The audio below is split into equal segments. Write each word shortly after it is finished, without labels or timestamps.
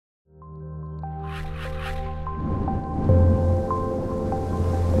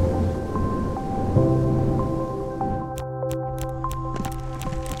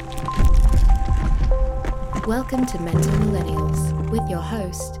Welcome to Mental Millennials with your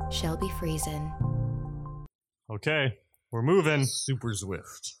host, Shelby Friesen. Okay, we're moving. Super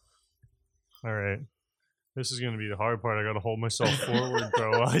Zwift. All right. This is going to be the hard part. I got to hold myself forward,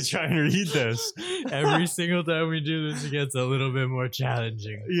 bro, while I try and read this. Every single time we do this, it gets a little bit more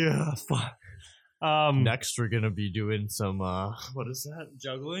challenging. Yeah, fuck. Next, we're going to be doing some, what is that?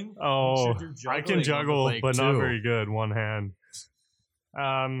 Juggling? Oh, I can juggle, but not too. very good. One hand.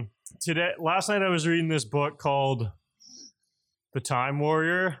 Last night I was reading this book called The Time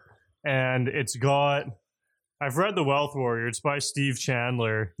Warrior, and I've read The Wealth Warrior. It's by Steve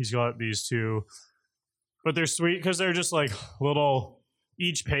Chandler. He's got these two, but they're sweet because they're just like little,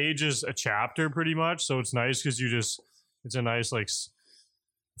 each page is a chapter pretty much. So it's nice because it's a nice, like,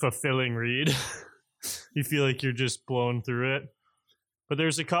 fulfilling read. You feel like you're just blown through it. But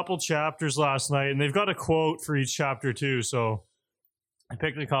there's a couple chapters last night, and they've got a quote for each chapter too. So I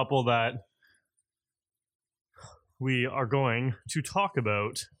picked a couple that we are going to talk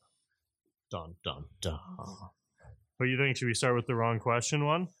about. Dun, dun, dun. What do you think? Should we start with the wrong question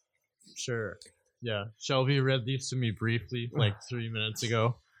one? Sure. Yeah. Shelby read these to me briefly, like 3 minutes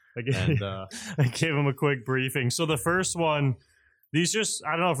ago. I gave him a quick briefing. So the first one, I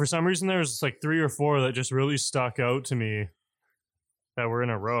don't know, for some reason there's like 3 or 4 that just really stuck out to me that were in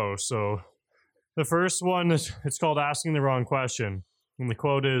a row. So the first one, it's called Asking the Wrong Question. And the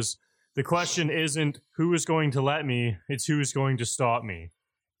quote is, "The question isn't who is going to let me, it's who is going to stop me."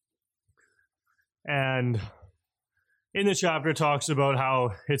 And in the chapter, it talks about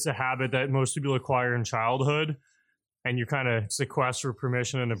how it's a habit that most people acquire in childhood, and it's a quest for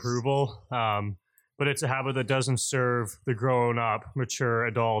permission and approval. But it's a habit that doesn't serve the grown-up, mature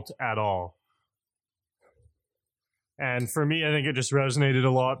adult at all. And for me, I think it just resonated a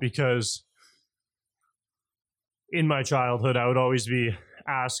lot because in my childhood, I would always be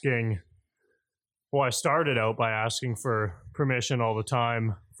I started out by asking for permission all the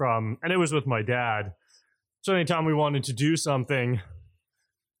time and it was with my dad. So anytime we wanted to do something,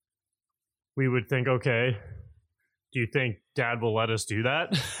 we would think, okay, do you think dad will let us do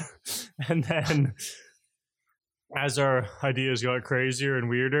that? And then as our ideas got crazier and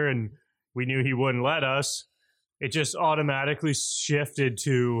weirder and we knew he wouldn't let us, it just automatically shifted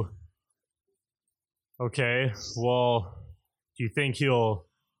to, okay, well, do you think he'll,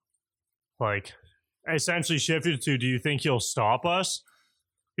 essentially shifted to, do you think he'll stop us?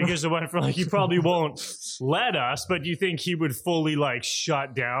 Because it went from, he probably won't let us, but do you think he would fully,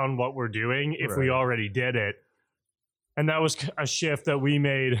 shut down what we're doing if we already did it? And that was a shift that we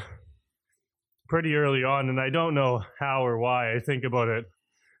made pretty early on, and I don't know how or why. I think about it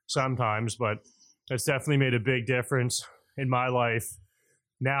sometimes, but it's definitely made a big difference in my life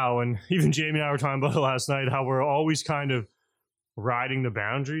now. And even Jamie and I were talking about it last night, how we're always kind of riding the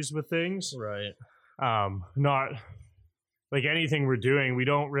boundaries with things. Right. Not like anything we're doing, we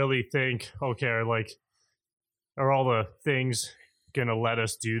don't really think, okay, are all the things gonna let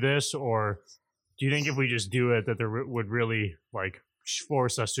us do this? Or do you think if we just do it that there would really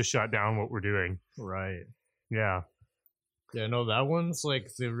force us to shut down what we're doing? Right. Yeah. Yeah, no, that one's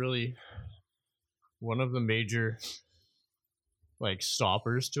one of the major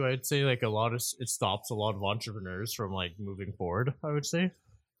stoppers to, I'd say, it stops a lot of entrepreneurs from moving forward, I would say.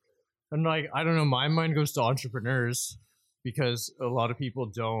 And I don't know, my mind goes to entrepreneurs because a lot of people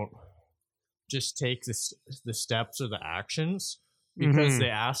don't just take the steps or the actions because they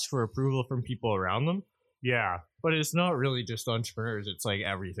ask for approval from people around them. Yeah. But it's not really just entrepreneurs, it's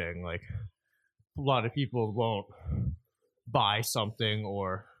everything. A lot of people won't buy something,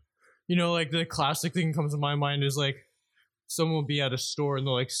 or the classic thing that comes to my mind is someone will be at a store and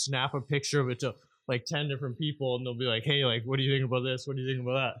they'll snap a picture of it to 10 different people, and they'll be like, hey, what do you think about this? What do you think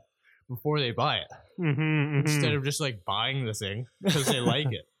about that? Before they buy it. Instead of just buying the thing because they like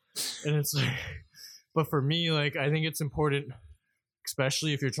it. And it's but for me, I think it's important,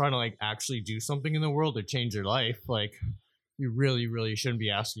 especially if you're trying to actually do something in the world or change your life, you really, really shouldn't be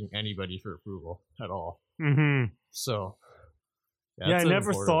asking anybody for approval at all. So yeah, I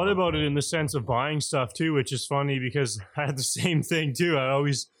never thought about it in the sense of buying stuff too, which is funny because I had the same thing too. I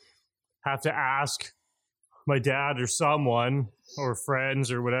always have to ask my dad or someone or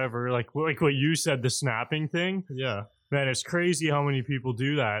friends or whatever, like what you said, the snapping thing. Yeah. Man, it's crazy how many people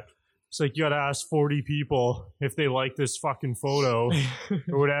do that. It's you got to ask 40 people if they like this fucking photo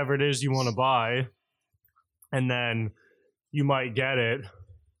or whatever it is you want to buy. And then you might get it.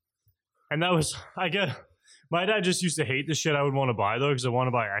 And that was, my dad just used to hate the shit I would want to buy though, because I want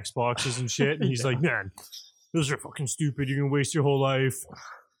to buy Xboxes and shit. And he's like, man, those are fucking stupid. You're going to waste your whole life.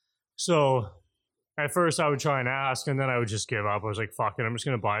 So at first I would try and ask, and then I would just give up. I was like, fuck it, I'm just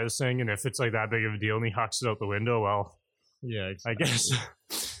going to buy this thing. And if it's like that big of a deal and he hucks it out the window, well, Yeah, I exactly.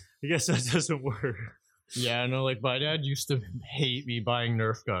 guess that doesn't work. Yeah, no, like my dad used to hate me buying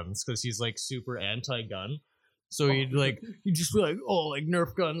Nerf guns because he's like super anti-gun. So he'd just be like, oh, like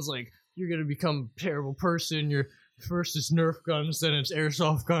Nerf guns, like you're gonna become a terrible person. You're first it's Nerf guns, then it's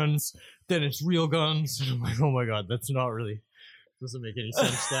airsoft guns, then it's real guns. And I'm like, oh my god, that's not really doesn't make any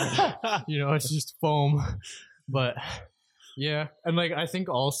sense, Dad. You know, it's just foam. But yeah, and like I think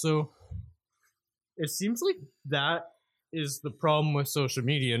also it seems like that is the problem with social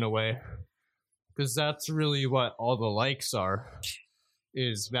media in a way. Because that's really what all the likes are,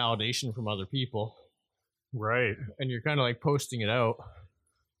 is validation from other people. Right. And you're kind of like posting it out.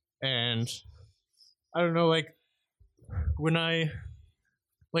 And I don't know, like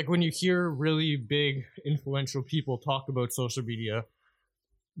when you hear really big influential people talk about social media,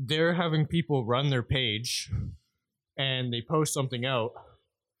 they're having people run their page and they post something out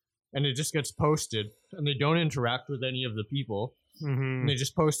and it just gets posted and they don't interact with any of the people. Mm-hmm. And they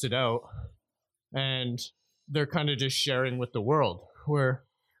just post it out. And they're kind of just sharing with the world, where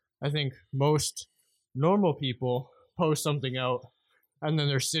I think most normal people post something out and then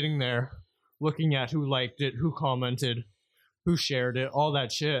they're sitting there looking at who liked it, who commented, who shared it, all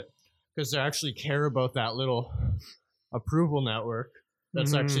that shit, because they actually care about that little approval network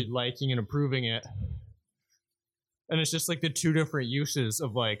that's actually liking and approving it. And it's just like the two different uses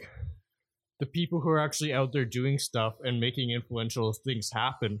of like the people who are actually out there doing stuff and making influential things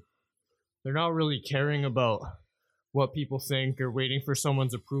happen. They're not really caring about what people think or waiting for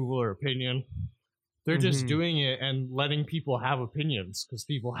someone's approval or opinion. They're just doing it and letting people have opinions because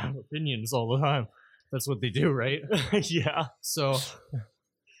people have opinions all the time. That's what they do, right? Yeah. So,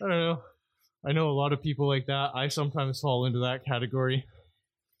 I don't know. I know a lot of people like that. I sometimes fall into that category.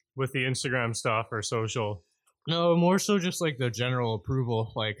 With the Instagram stuff or social. No, more so just like the general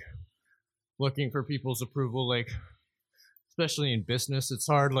approval, like looking for people's approval, like especially in business. It's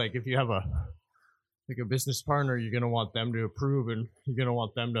hard, like if you have a business partner, you're going to want them to approve and you're going to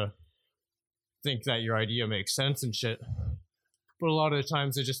want them to think that your idea makes sense and shit. But a lot of the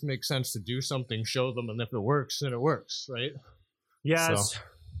times it just makes sense to do something, show them, and if it works, then it works, right? Yeah, So.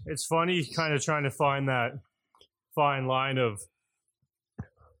 it's funny kind of trying to find that fine line of,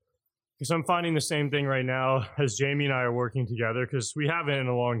 because I'm finding the same thing right now as Jamie and I are working together, because we haven't in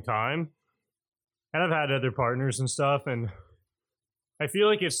a long time. And I've had other partners and stuff, and I feel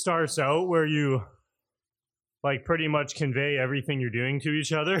like it starts out where you like pretty much convey everything you're doing to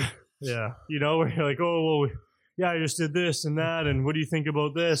each other. Yeah. You know, where you're like, oh, well, yeah, I just did this and that, and what do you think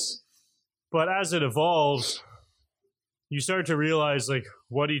about this? But as it evolves, you start to realize like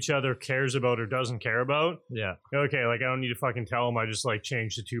what each other cares about or doesn't care about. Yeah. Okay, like I don't need to fucking tell them I just like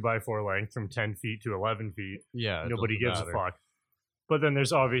changed the 2x4 length from 10 feet to 11 feet. Yeah. Nobody gives a fuck. But then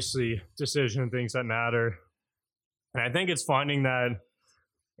there's obviously decision things that matter. And I think it's finding that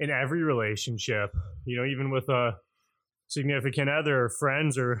in every relationship, you know, even with a significant other or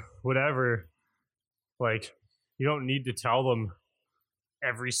friends or whatever, like you don't need to tell them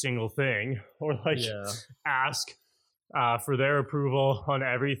every single thing or like ask for their approval on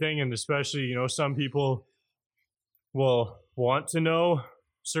everything. And especially, you know, some people will want to know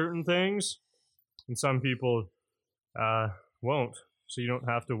certain things and some people won't. So you don't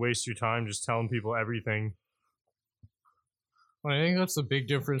have to waste your time just telling people everything. Well, I think that's the big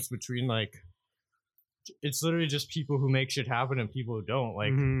difference between like, it's literally just people who make shit happen and people who don't.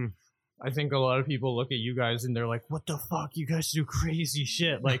 Like, I think a lot of people look at you guys and they're like, what the fuck? You guys do crazy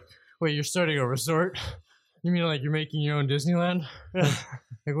shit. Like, wait, you're starting a resort? You mean like you're making your own Disneyland?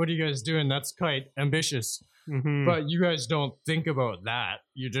 Like, what are you guys doing? That's quite ambitious. But you guys don't think about that.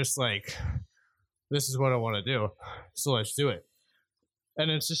 You're just like, this is what I want to do. So let's do it. And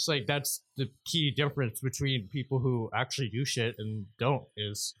it's just like, that's the key difference between people who actually do shit and don't,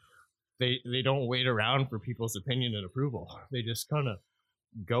 is they don't wait around for people's opinion and approval. They just kind of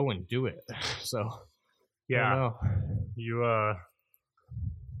go and do it. So, yeah,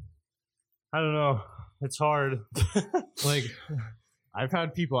 I don't know. It's hard. Like, I've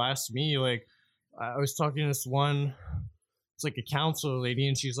had people ask me, like, I was talking to this one, it's like a counselor lady,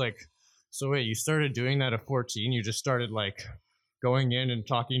 and she's like, so wait, you started doing that at 14? You just started like going in and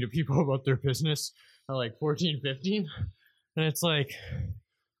talking to people about their business at like 14, 15? And it's like,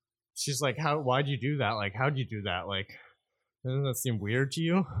 she's like, why'd you do that? Like, how'd you do that? Like, doesn't that seem weird to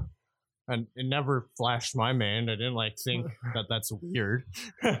you? And it never flashed my mind. I didn't like think that that's weird.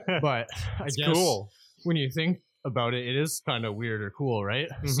 But I guess cool. When you think about it, it is kind of weird or cool, right?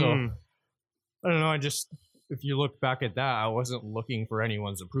 So, I don't know. If you look back at that, I wasn't looking for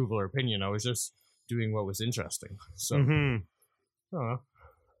anyone's approval or opinion. I was just doing what was interesting. So,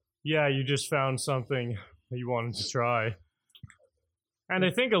 yeah, you just found something that you wanted to try. And I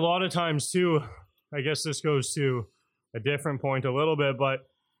think a lot of times too, I guess this goes to a different point a little bit, but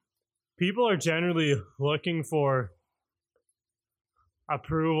people are generally looking for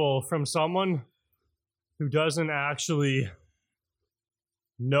approval from someone who doesn't actually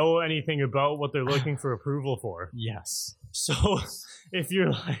know anything about what they're looking for approval for. yes. So if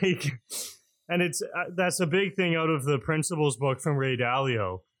you're like, and it's that's a big thing out of the Principles book from Ray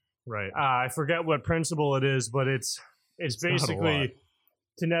Dalio. Right. I forget what principle it is, but it's not a lot. basically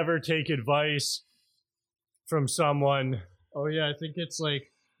to never take Oh advice from someone. yeah, I think it's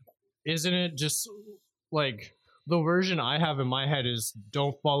like, isn't it just like the version I have in my head is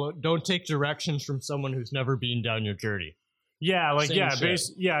don't take directions from someone who's never been down your journey. Yeah, like Same shit.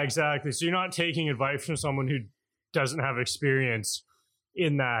 yeah, exactly. So you're not taking advice from someone who doesn't have experience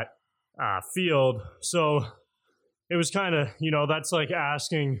in that field. So it was kind of, that's like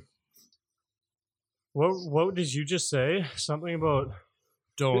asking. What did you just say? Something about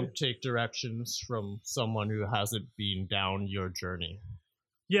Don't take directions from someone who hasn't been down your journey.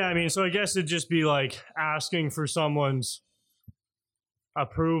 Yeah, I mean, so I guess it'd just be like asking for someone's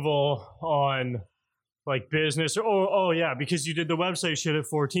approval on like business or oh yeah, because you did the website shit at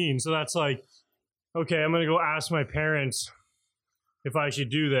 14. So that's like, okay, I'm going to go ask my parents if I should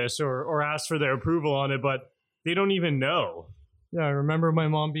do this or ask for their approval on it, but they don't even know. Yeah, I remember my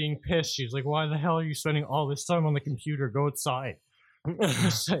mom being pissed. She's like, why the hell are you spending all this time on the computer? Go outside.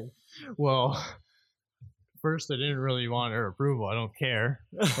 It's like, well, first, I didn't really want her approval. I don't care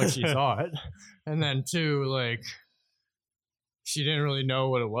what she thought. And then two, like, she didn't really know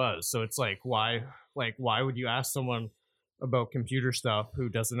what it was. So it's like, why would you ask someone about computer stuff who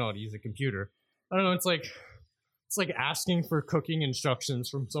doesn't know how to use a computer? I don't know. It's like asking for cooking instructions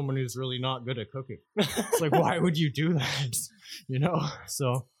from someone who's really not good at cooking. It's like, why would you do that?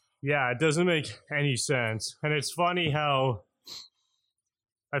 So yeah, it doesn't make any sense. And it's funny how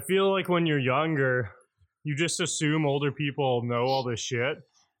I feel like when you're younger, you just assume older people know all this shit.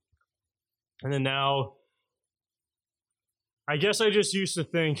 And then now, I guess I just used to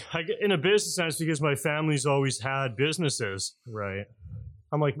think, in a business sense, because my family's always had businesses. right.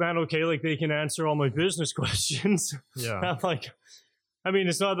 I'm like, man, okay, like they can answer all my business questions. Yeah. I'm like, I mean,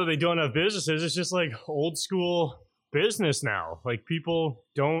 it's not that they don't have businesses. It's just like old school business now. Like people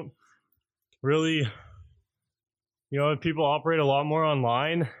don't really, people operate a lot more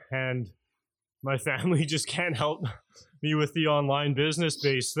online, and my family just can't help me with the online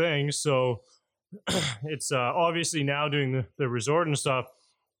business-based things. So it's obviously now doing the resort and stuff,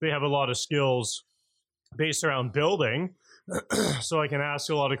 they have a lot of skills based around building. So I can ask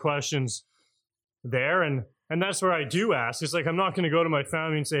a lot of questions there. And that's where I do ask. It's like, I'm not going to go to my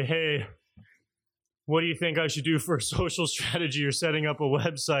family and say, hey, what do you think I should do for a social strategy or setting up a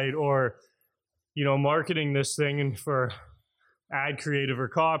website or, marketing this thing and for ad creative or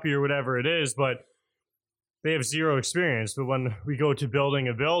copy or whatever it is, but they have zero experience. But when we go to building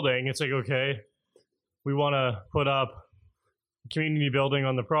a building, it's like, okay, we want to put up a community building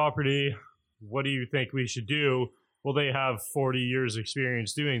on the property. What do you think we should do? Well, they have 40 years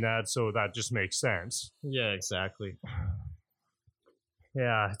experience doing that, so that just makes sense. Yeah, exactly.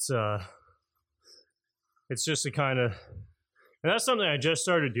 Yeah, it's just a kind of, and that's something I just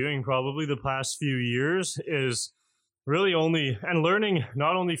started doing probably the past few years, is really only, and learning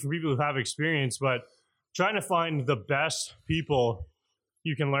not only from people who have experience, but trying to find the best people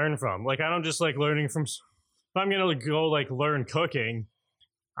you can learn from. Like, I don't just like learning from, if I'm going to go like learn cooking,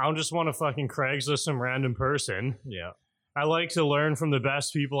 I don't just want to fucking Craigslist some random person. Yeah. I like to learn from the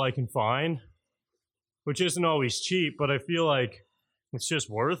best people I can find, which isn't always cheap, but I feel like it's just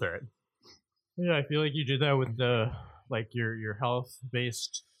worth it. Yeah, I feel like you did that with the your health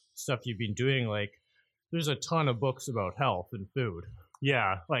based stuff you've been doing. Like, there's a ton of books about health and food.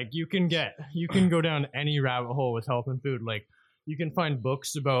 Yeah. Like, you can go down any rabbit hole with health and food. Like, you can find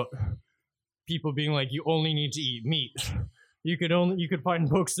books about people being like, you only need to eat meat. You could find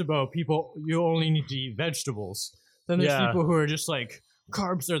books about people, you only need to eat vegetables. Then there's people who are just like,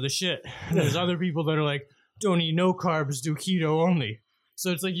 carbs are the shit. And there's other people that are like, don't eat no carbs, do keto only.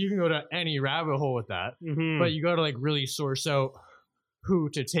 So it's like, you can go to any rabbit hole with that, but you got to like really source out who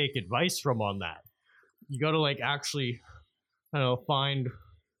to take advice from on that. You got to like actually, I don't know, find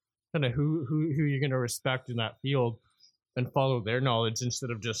kind of who you're going to respect in that field and follow their knowledge instead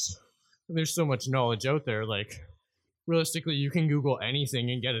of just, there's so much knowledge out there. Like, realistically, you can Google anything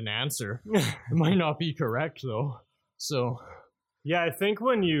and get an answer. It might not be correct though. So yeah, I think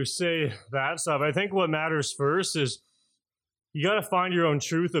when you say that stuff, I think what matters first is you got to find your own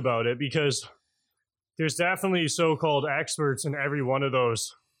truth about it, because there's definitely so-called experts in every one of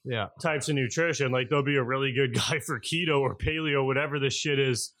those Yeah. types of nutrition. Like there'll be a really good guy for keto or paleo, whatever this shit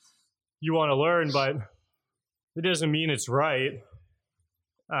is you want to learn, but it doesn't mean it's right.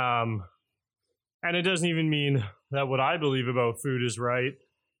 And it doesn't even mean that what I believe about food is right.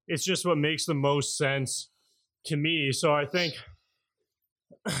 It's just what makes the most sense to me. So I think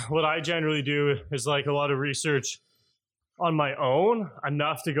what I generally do is like a lot of research on my own,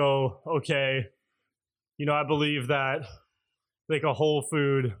 enough to go, okay, I believe that like a whole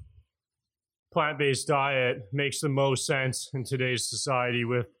food, plant-based diet makes the most sense in today's society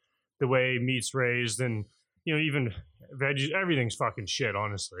with the way meat's raised, and even veggies, everything's fucking shit,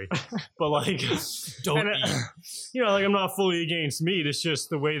 honestly. But like, Don't eat. Like I'm not fully against meat. It's just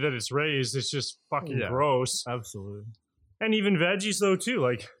the way that it's raised. It's just fucking gross. Absolutely. And even veggies though too,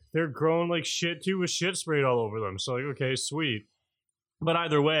 like they're grown like shit too, with shit sprayed all over them. So like, okay, sweet. But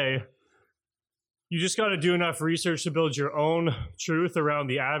either way, you just got to do enough research to build your own truth around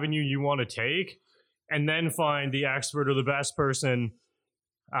the avenue you want to take, and then find the expert or the best person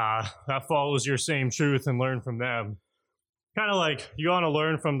that follows your same truth and learn from them. Kind of like you want to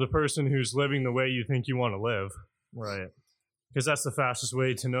learn from the person who's living the way you think you want to live. Right. Because that's the fastest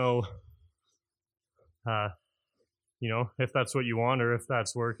way to know, if that's what you want, or if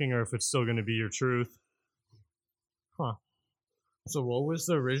that's working, or if it's still going to be your truth. Huh. So what was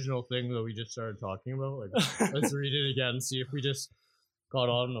the original thing that we just started talking about? Like, let's read it again and see if we just got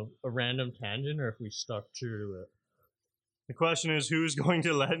on a random tangent or if we stuck true to it. The question is, who's going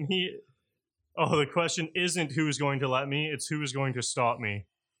to let me? Oh, the question isn't who's going to let me, it's who is going to stop me.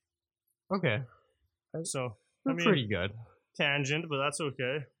 Okay. So, Pretty good. Tangent, but that's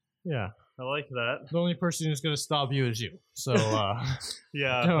okay. Yeah. I like that. The only person who's going to stop you is you. So,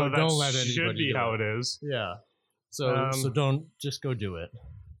 yeah, don't let anybody should be do how it. it is. Yeah. So don't just go do it.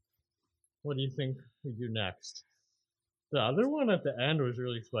 What do you think we do next? The other one at the end was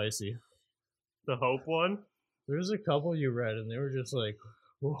really spicy. The hope one? There's a couple you read and they were just like,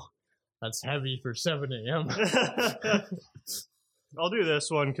 whoa, that's heavy for 7 a.m. I'll do this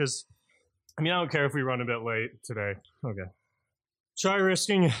one because, I don't care if we run a bit late today. Okay. Try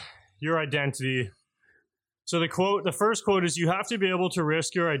risking your identity. So the first quote is, you have to be able to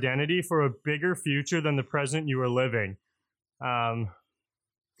risk your identity for a bigger future than the present you are living. I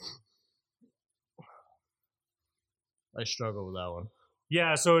struggle with that one.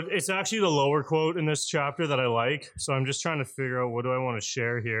 Yeah, so it's actually the lower quote in this chapter that I like. So I'm just trying to figure out what do I want to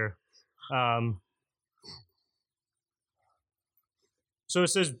share here. So it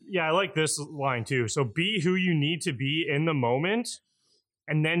says, yeah, I like this line too. So be who you need to be in the moment,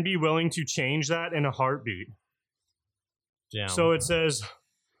 and then be willing to change that in a heartbeat. Damn. So it says,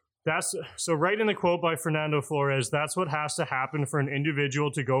 so right in the quote by Fernando Flores, that's what has to happen for an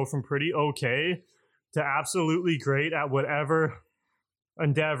individual to go from pretty okay to absolutely great at whatever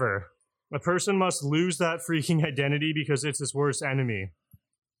endeavor. A person must lose that freaking identity because it's his worst enemy.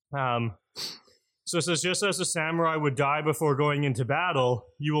 So it says, just as a samurai would die before going into battle,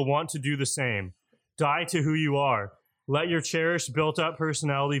 you will want to do the same. Die to who you are. Let your cherished, built-up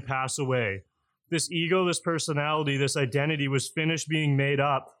personality pass away. This ego, this personality, this identity was finished being made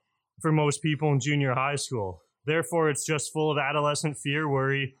up for most people in junior high school. Therefore, it's just full of adolescent fear,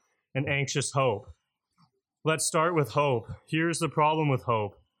 worry, and anxious hope. Let's start with hope. Here's the problem with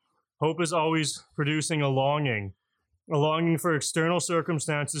hope. Hope is always producing a longing for external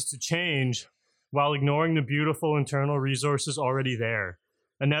circumstances to change while ignoring the beautiful internal resources already there.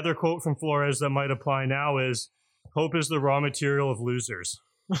 Another quote from Flores that might apply now is, hope is the raw material of losers.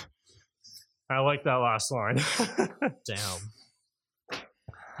 I like that last line. Damn.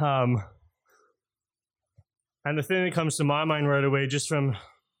 And the thing that comes to my mind right away, just from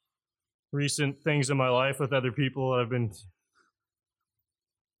recent things in my life with other people that I've been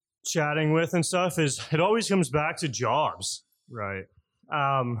chatting with and stuff, is it always comes back to jobs. Right.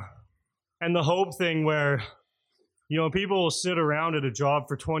 And the hope thing where, people will sit around at a job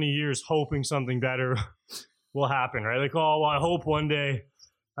for 20 years hoping something better will happen, right? Like, oh, well, I hope one day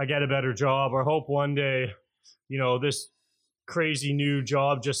I get a better job, or hope one day, this crazy new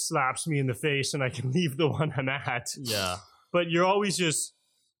job just slaps me in the face and I can leave the one I'm at. Yeah. But you're always just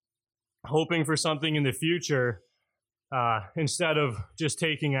hoping for something in the future instead of just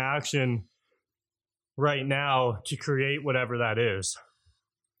taking action right now to create whatever that is.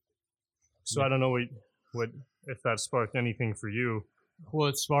 So I don't know what if that sparked anything for you. Well,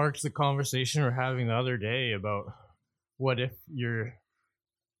 it sparked the conversation we're having the other day about what if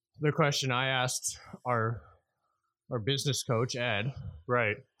the question I asked our business coach, Ed.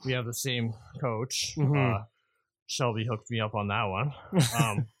 Right. We have the same coach. Mm-hmm. Shelby hooked me up on that one.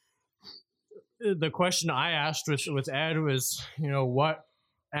 the question I asked with Ed was, what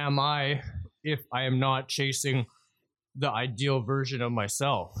am I if I am not chasing the ideal version of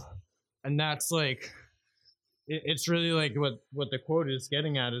myself? And that's like, it's really like what the quote is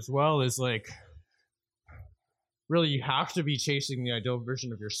getting at as well, is like, really, you have to be chasing the ideal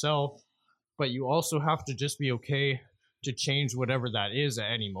version of yourself, but you also have to just be okay to change whatever that is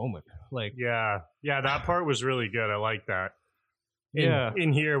at any moment. Like, yeah, that part was really good. I like that.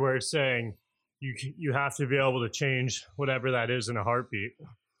 In here where it's saying you have to be able to change whatever that is in a heartbeat.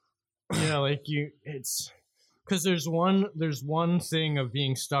 Yeah, like it's because there's one thing of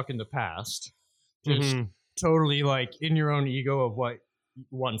being stuck in the past, just totally like in your own ego of what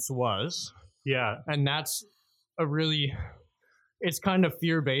once was. Yeah, and that's it's kind of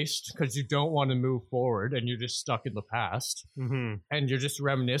fear-based because you don't want to move forward and you're just stuck in the past and you're just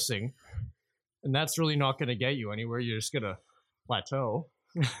reminiscing, and that's really not going to get you anywhere. You're just going to plateau.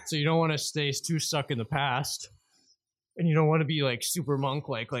 So you don't want to stay too stuck in the past, and you don't want to be like super monk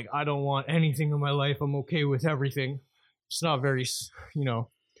like I don't want anything in my life, I'm okay with everything. It's not very,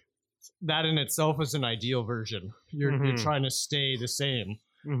 that in itself is an ideal version. You're trying to stay the same,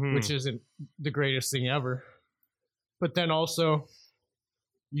 which isn't the greatest thing ever. But then also,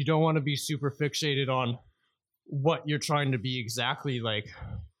 you don't want to be super fixated on what you're trying to be exactly. Like,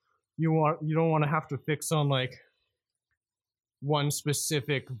 you don't want to have to fix on like one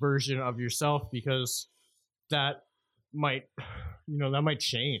specific version of yourself, because that might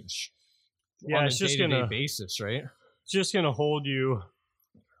change on a day-to-day basis, right? It's just gonna hold you,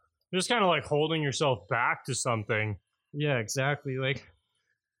 just kind of like holding yourself back to something. Yeah, exactly. Like,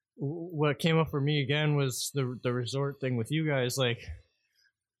 what came up for me again was the resort thing with you guys. Like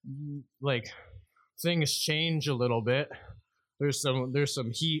things change a little bit. There's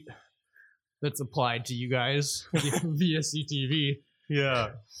some heat that's applied to you guys via CTV.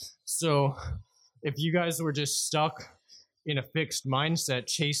 Yeah. So if you guys were just stuck in a fixed mindset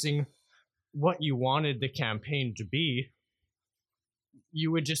chasing what you wanted the campaign to be,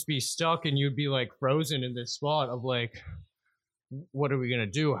 you would just be stuck, and you'd be like frozen in this spot of like, what are we going to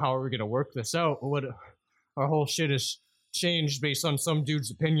do? How are we going to work this out? Our whole shit is changed based on some dude's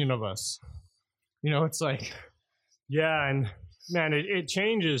opinion of us. It's like, yeah. And man, it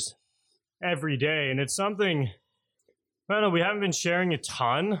changes every day. And it's something, I don't know, we haven't been sharing a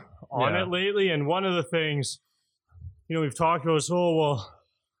ton on it lately. And one of the things, we've talked about is,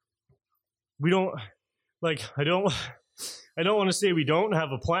 we don't, like, I don't want to say we don't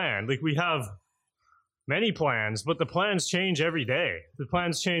have a plan. Like, we have many plans, but the plans change every day. The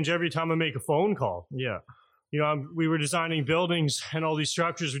plans change every time I make a phone call. Yeah. We were designing buildings and all these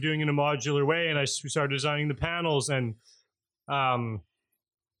structures we're doing in a modular way, and we started designing the panels, and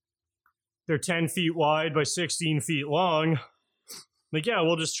they're 10 feet wide by 16 feet long. Like, yeah,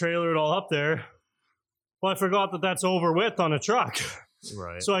 we'll just trailer it all up there. Well, I forgot that that's over width on a truck.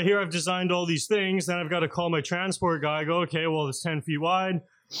 Right. So I've designed all these things, then I've got to call my transport guy, go, okay, well, it's 10 feet wide.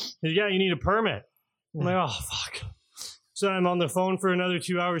 Yeah, you need a permit. I'm like, oh, fuck. So I'm on the phone for another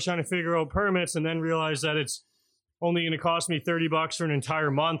 2 hours trying to figure out permits, and then realize that it's only going to cost me $30 for an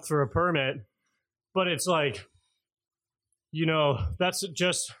entire month for a permit. But it's like, that's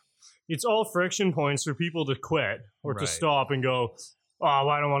just, it's all friction points for people to quit or to stop and go, oh, well,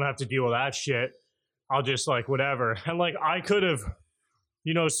 I don't want to have to deal with that shit. I'll just like, whatever. And like, I could have,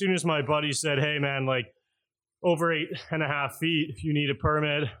 as soon as my buddy said, hey man, like over 8.5 feet, you need a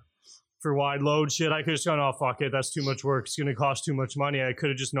permit for wide load shit, I could have just gone, oh, fuck it, that's too much work, it's going to cost too much money. I could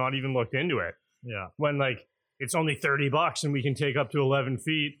have just not even looked into it. Yeah. When like, it's only $30 and we can take up to 11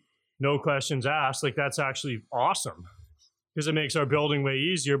 feet, no questions asked. Like, that's actually awesome because it makes our building way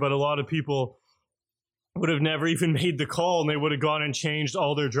easier. But a lot of people would have never even made the call, and they would have gone and changed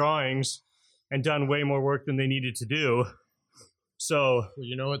all their drawings and done way more work than they needed to do. So, well,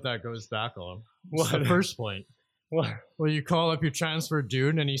 you know what that goes back on? What? The first point. What? Well, you call up your transfer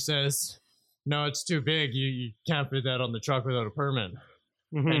dude and he says, no, it's too big. You can't fit that on the truck without a permit.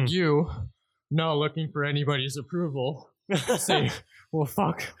 And you, not looking for anybody's approval, say, well,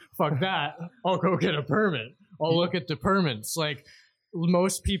 fuck that. I'll go get a permit. I'll look at the permits. Like,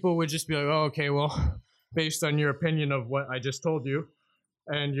 most people would just be like, oh, okay, well, based on your opinion of what I just told you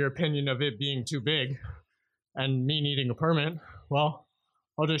and your opinion of it being too big and me needing a permit, well,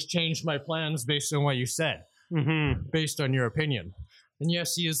 I'll just change my plans based on what you said, based on your opinion. And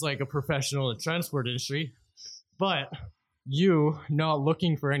yes, he is like a professional in the transport industry, but you, not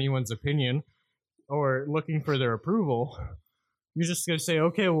looking for anyone's opinion or looking for their approval, you're just going to say,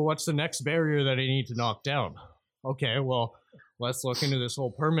 okay, well, what's the next barrier that I need to knock down? Okay, well, let's look into this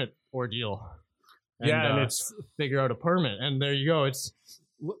whole permit ordeal. And, yeah, and figure out a permit. And there you go.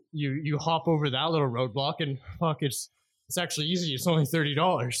 you hop over that little roadblock and fuck, it's actually easy. It's only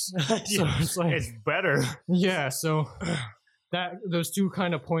 $30. So it's like, It's better. yeah. So that those two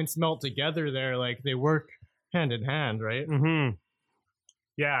kind of points melt together there, like they work hand in hand, right? Mm-hmm.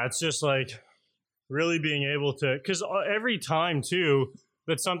 Yeah, it's just like really being able to, because every time too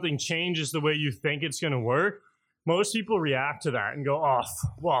that something changes the way you think it's going to work, most people react to that and go, "Oh,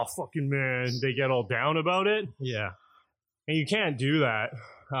 well, fucking man," they get all down about it. Yeah. And you can't do that,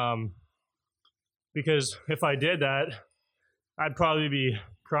 because if I did that, I'd probably be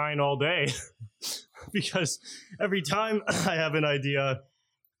crying all day because every time I have an idea,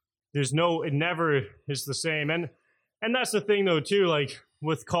 it never is the same. And that's the thing though too, like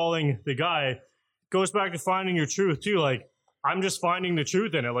with calling the guy, it goes back to finding your truth too. Like I'm just finding the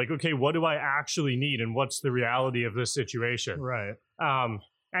truth in it. Like, okay, what do I actually need and what's the reality of this situation? Right.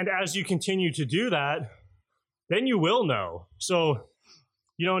 And as you continue to do that, then you will know. So,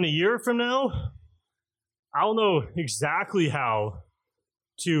 in a year from now, I'll know exactly how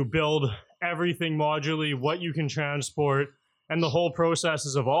to build everything modularly, what you can transport, and the whole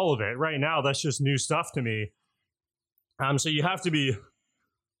processes of all of it. Right now, that's just new stuff to me. So you have to be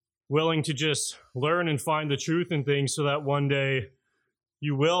willing to just learn and find the truth in things so that one day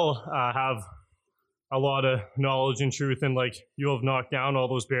you will have a lot of knowledge and truth, and like you'll have knocked down all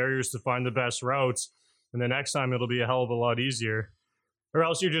those barriers to find the best routes. And the next time it'll be a hell of a lot easier. Or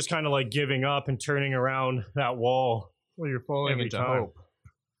else you're just kind of like giving up and turning around that wall. Well, you're falling Every into time. hope.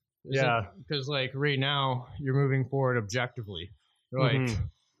 Yeah. Because like right now you're moving forward objectively. You're like, Mhm.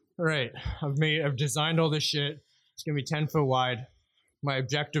 all right, I've designed all this shit. It's gonna be 10 foot wide. My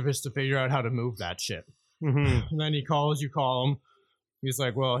objective is to figure out how to move that shit. Mhm. And then you call him. He's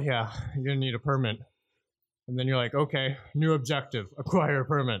like, well, yeah, you're gonna need a permit. And then you're like, okay, new objective, acquire a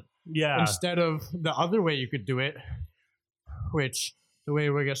permit. Yeah. Instead of the other way you could do it, which the way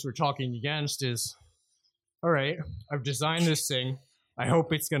I guess we're talking against is, all right, I've designed this thing. I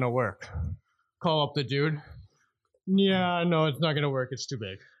hope it's going to work. Call up the dude. Yeah, no, it's not going to work. It's too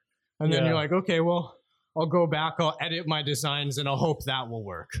big. And then Yeah. you're like, okay, well, I'll go back. I'll edit my designs and I'll hope that will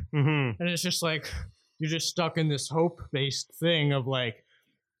work. Mhm. And it's just like, you're just stuck in this hope-based thing of like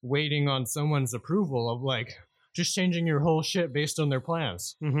waiting on someone's approval of like just changing your whole shit based on their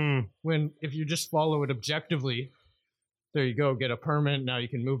plans. Mhm. When if you just follow it objectively, there you go, get a permit. Now you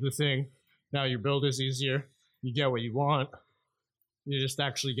can move the thing. Now your build is easier. You get what you want. You're just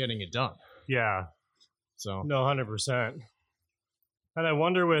actually getting it done. Yeah. So No, 100%. And I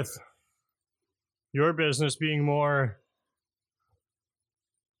wonder with your business being more,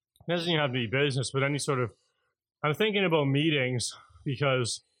 it doesn't even have to be business, but any sort of, I'm thinking about meetings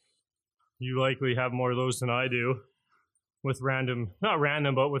because you likely have more of those than I do with not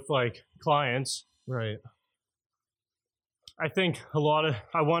random, but with like clients. right. I think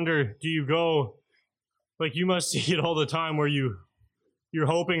I wonder, do you go, like you must see it all the time where you're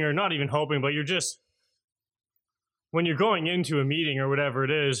hoping, or not even hoping, but you're just, when you're going into a meeting or whatever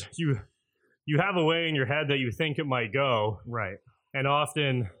it is, you have a way in your head that you think it might go, Right. and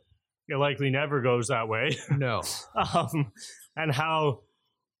often it likely never goes that way. No. And how,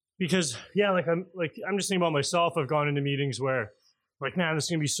 because yeah, I'm just thinking about myself. I've gone into meetings where like, man, this is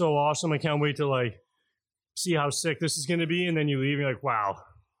gonna be so awesome. I can't wait to like see how sick this is gonna be. And then you leave and you're like, wow,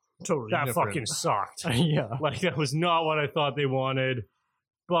 Totally that different. fucking sucked. Yeah. Like that was not what I thought they wanted.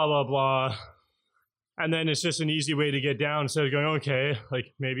 Blah blah blah. And then it's just an easy way to get down instead of going, okay, like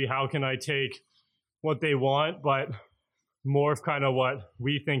maybe how can I take what they want, but morph kind of what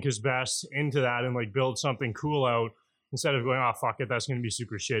we think is best into that and like build something cool out instead of going, oh, fuck it, that's going to be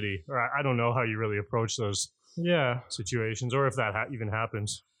super shitty. Or I don't know how you really approach those Yeah. situations or if that even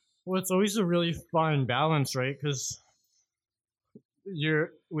happens. Well, it's always a really fine balance, right? Because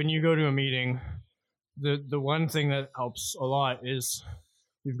when you go to a meeting, the one thing that helps a lot is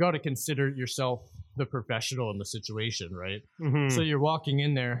you've got to consider yourself the professional in the situation, right? Mhm. So you're walking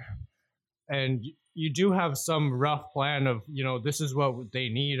in there and you do have some rough plan of, this is what they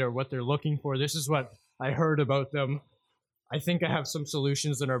need or what they're looking for. This is what I heard about them. I think I have some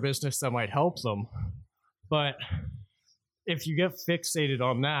solutions in our business that might help them. But if you get fixated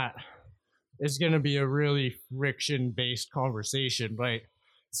on that, it's going to be a really friction-based conversation, right?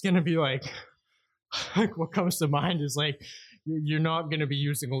 It's going to be like what comes to mind is like, you're not going to be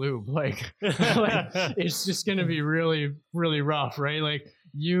using lube. Like it's just going to be really, really rough, right? Like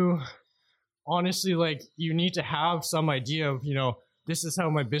you honestly, like you need to have some idea of, this is how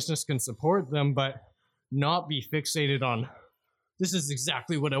my business can support them, but not be fixated on, this is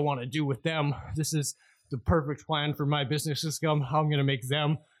exactly what I want to do with them. This is the perfect plan for my business system, how I'm going to make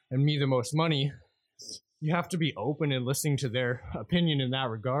them and me the most money. you have to be open and listening to their opinion in that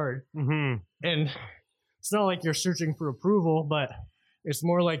regard. Mm-hmm. And it's not like you're searching for approval, but it's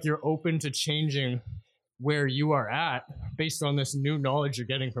more like you're open to changing where you are at based on this new knowledge you're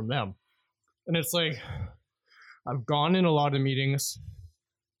getting from them. And it's like, I've gone in a lot of meetings,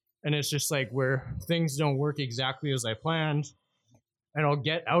 and it's just like where things don't work exactly as I planned. And I'll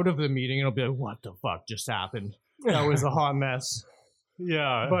get out of the meeting and I'll be like, what the fuck just happened? That was a hot mess.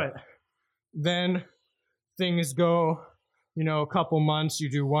 Yeah. But then things go, a couple months,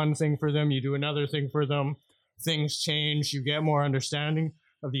 you do one thing for them, you do another thing for them, things change, you get more understanding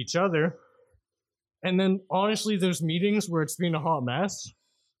of each other. And then honestly, those meetings where it's been a hot mess,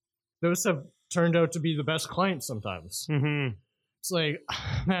 those have turned out to be the best clients sometimes. Mm-hmm. It's like,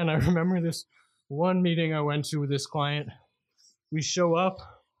 man, I remember this one meeting I went to with this client. We show up,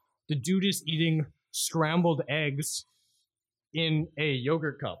 the dude is eating scrambled eggs in a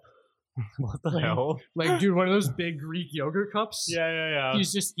yogurt cup. What the hell? Like, dude, one of those big Greek yogurt cups. Yeah.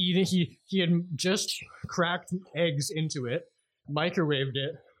 He's just eating. He had just cracked eggs into it, microwaved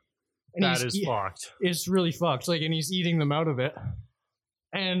it. And That is fucked. It's really fucked. Like, and he's eating them out of it.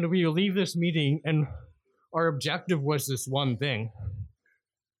 And we leave this meeting, and our objective was this one thing: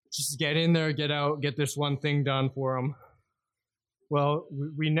 just get in there, get out, get this one thing done for him. Well,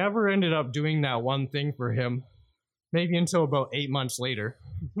 we never ended up doing that one thing for him, maybe until about 8 months later.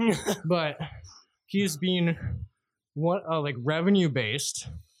 But he's been like revenue based.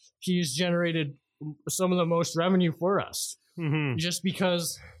 He's generated some of the most revenue for us, just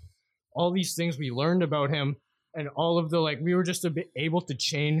because all these things we learned about him, and all of the we were just able to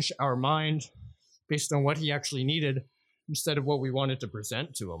change our mind based on what he actually needed instead of what we wanted to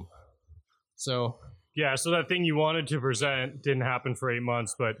present to him. So yeah, so that thing you wanted to present didn't happen for 8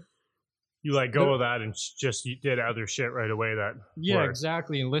 months, but you let go of that and just you did other shit right away. Yeah,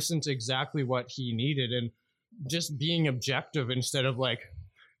 exactly, and listen to exactly what he needed, and just being objective instead of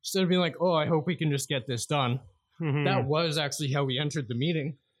being like, oh, I hope we can just get this done. That was actually how we entered the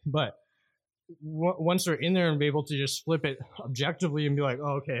meeting. But once we're in there and be able to just flip it objectively and be like,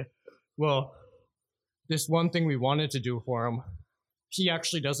 oh, okay, well, this one thing we wanted to do for him, he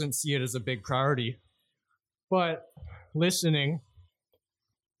actually doesn't see it as a big priority. But listening,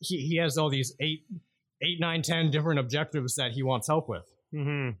 he has all these 8, 9, 10 different objectives that he wants help with.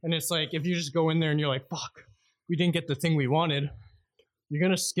 And it's like, if you just go in there and you're like, fuck, we didn't get the thing we wanted, you're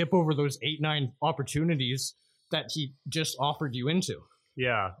going to skip over those 8, 9 opportunities that he just offered you into.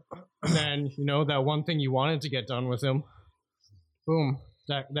 Yeah. And then, that one thing you wanted to get done with him, boom,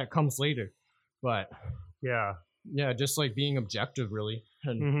 that comes later. But yeah, just like being objective, really.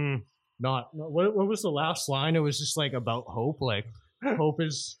 And not what was the last line? It was just like about hope. Like, hope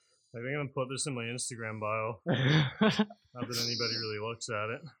is. I think I'm gonna put this in my Instagram bio. Not that anybody really looks at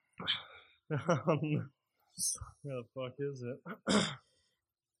it. Where the fuck is it?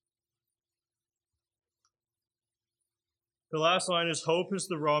 The last line is, hope is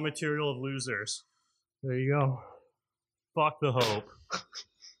the raw material of losers. There you go. Fuck the hope.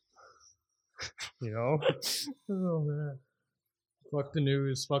 Oh, man. Fuck the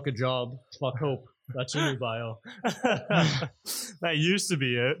news. Fuck a job. Fuck hope. That's your new bio. That used to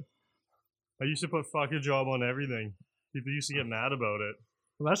be it. I used to put fuck a job on everything. People used to get mad about it.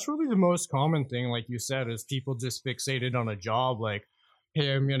 Well, that's really the most common thing, like you said, is people just fixated on a job. Like,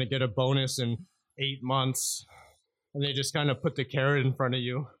 hey, I'm going to get a bonus in 8 months. And they just kind of put the carrot in front of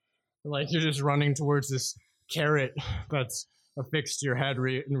you. Like, you're just running towards this carrot that's affixed to your head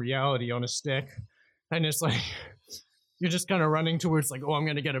in reality on a stick. And it's like, you're just kind of running towards like, oh, I'm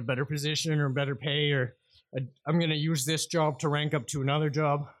going to get a better position or better pay, or I'm going to use this job to rank up to another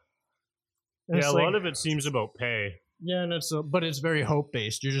job. And yeah, a lot of it seems about pay. Yeah, and but it's very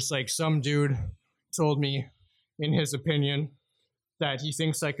hope-based. You're just like, some dude told me, in his opinion, that he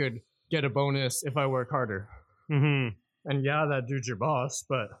thinks I could get a bonus if I work harder. And yeah, that dude's your boss,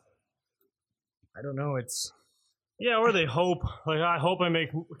 but I don't know. It's or they hope. Like, I hope I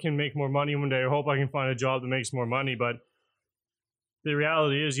can make more money one day. I hope I can find a job that makes more money. But the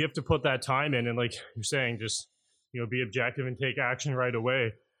reality is, you have to put that time in, and like you're saying, just be objective and take action right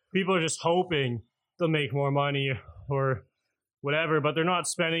away. People are just hoping they'll make more money or whatever, but they're not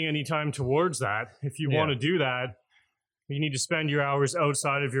spending any time towards that. If you want to do that, you need to spend your hours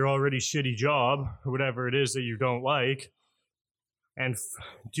outside of your already shitty job or whatever it is that you don't like, and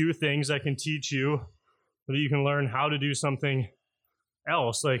do things that can teach you, so that you can learn how to do something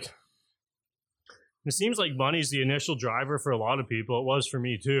else. Like, it seems like money's the initial driver for a lot of people. It was for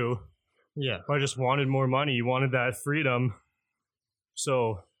me too. Yeah. I just wanted more money. You wanted that freedom.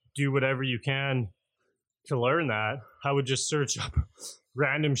 So do whatever you can to learn that, I would just search up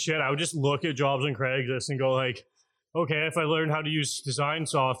random shit. I would just look at jobs on Craigslist and go like, okay, if I learned how to use design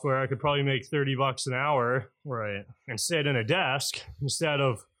software, I could probably make $30 an hour, Right. and sit in a desk instead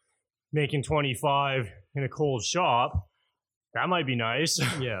of making 25 in a cold shop. That might be nice.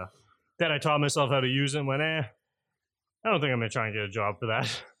 Yeah. Then I taught myself how to use it and went, I don't think I'm going to try and get a job for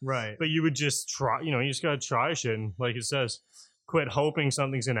that. Right. But you would just try, you just got to try shit. And like it says, quit hoping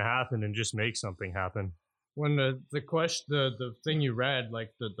something's going to happen and just make something happen. When the thing you read,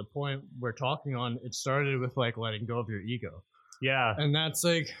 like the point we're talking on, it started with like letting go of your ego. Yeah. And that's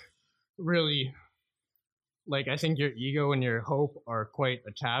like really, like, I think your ego and your hope are quite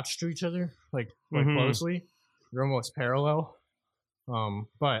attached to each other, like quite closely. They're almost parallel.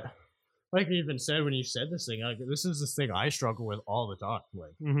 But like you even said when you said this thing, like, this is this thing I struggle with all the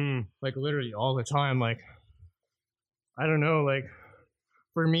time, like literally all the time. Like, I don't know, like,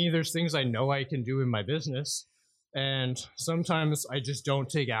 for me, there's things I know I can do in my business, and sometimes I just don't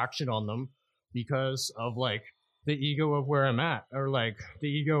take action on them because of like the ego of where I'm at, or like the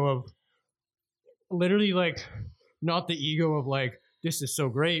ego of literally, like, not the ego of like this is so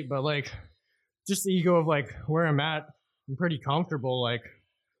great, but like just the ego of like where I'm at. I'm pretty comfortable. Like,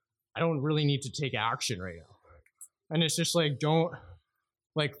 I don't really need to take action right now, and it's just like, don't,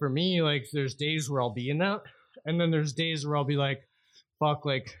 like, for me, like, there's days where I'll be in that, and then there's days where I'll be like, fuck,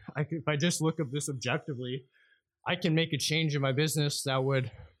 like, if I just look at this objectively, I can make a change in my business that would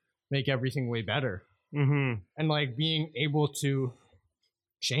make everything way better. And like being able to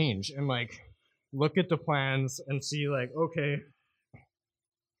change and like look at the plans and see like, okay,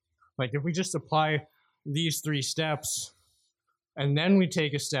 like if we just apply these 3 steps and then we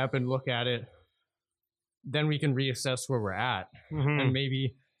take a step and look at it, then we can reassess where we're at, and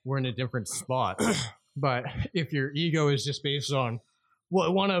maybe we're in a different spot. But if your ego is just based on, well, I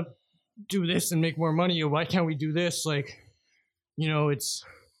want to do this and make more money, or why can't we do this? Like, it's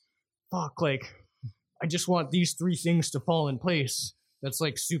fuck, like, I just want these 3 things to fall in place. That's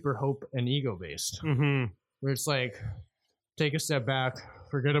like super hope and ego based, where it's like, take a step back,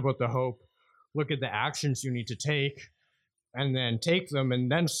 forget about the hope, look at the actions you need to take, and then take them, and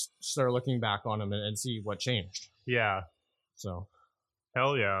then start looking back on them and see what changed. Yeah. So,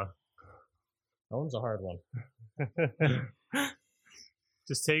 hell yeah. that one's a hard one.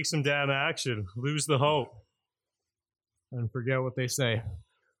 Just take some damn action. Lose the hope. And forget what they say.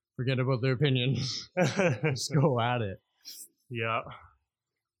 Forget about their opinion. Just go at it. Yeah.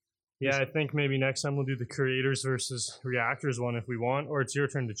 Yeah, I think maybe next time we'll do the creators versus reactors one if we want, or it's your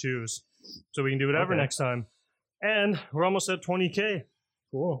turn to choose. So we can do whatever next time. And we're almost at 20K.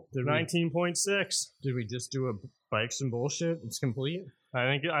 Cool. 19.6. Did we just do a bikes and bullshit? It's complete? I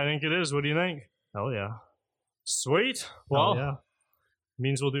think it is. What do you think? Hell yeah. Sweet. Well, yeah.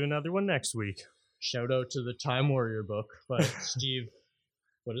 Means we'll do another one next week. Shout out to the Time Warrior book by Steve.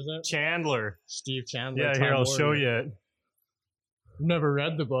 What is that? Chandler. Steve Chandler. Yeah, Time here, I'll Warrior. show you it. I've never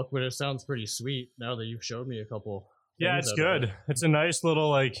read the book, but it sounds pretty sweet now that you've showed me a couple. Yeah, it's good. It's a nice little,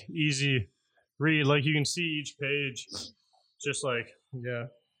 like, easy read. Like, you can see each page, just like,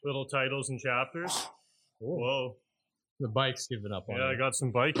 little titles and chapters. Cool. Whoa. The bike's giving up on Yeah, me. I got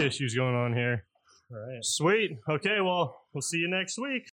some bike issues going on here. All right. Sweet. Okay, well, we'll see you next week.